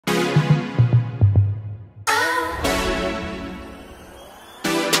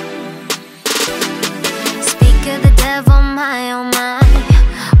have on my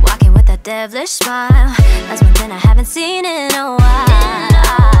mind, walking with that devilish smile. That's one thing I haven't seen in a while.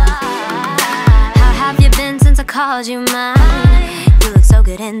 How have you been since I called you mine? You look so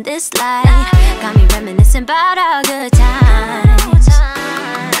good in this light, got me reminiscing about our good times.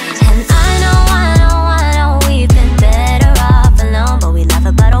 And I know we've been better off alone, but we laugh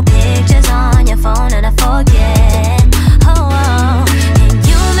about old pictures on your phone and I forget. Oh,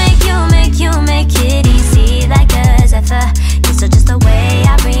 and you make it easy like us ever. You're still just the way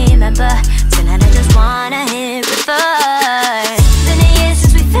I remember. Tonight I just wanna hit reverse. Been a year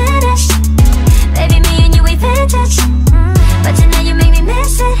since we finished, baby, me and you ain't vintage. But tonight you make me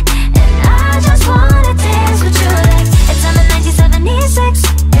miss it, and I just wanna dance with you like it's summer 1976.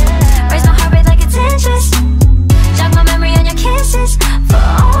 Raise my heart rate like it's interest. Jog my memory on your kisses. For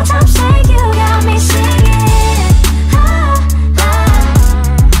all time's sake, you got me singing.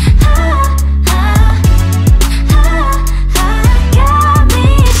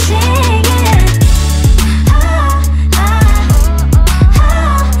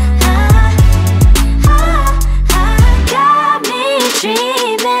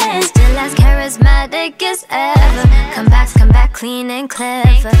 As ever, come back clean and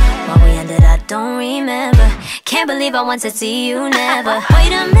clever. What we ended, I don't remember. Can't believe I once said see you never.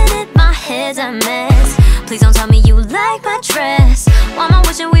 Wait a minute, my head's a mess. Please don't tell me you like my dress. Why am I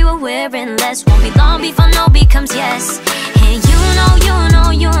wishing we were wearing less? Won't be long before no becomes yes. And you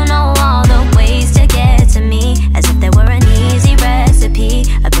know all the ways to get to me, as if there were an easy recipe.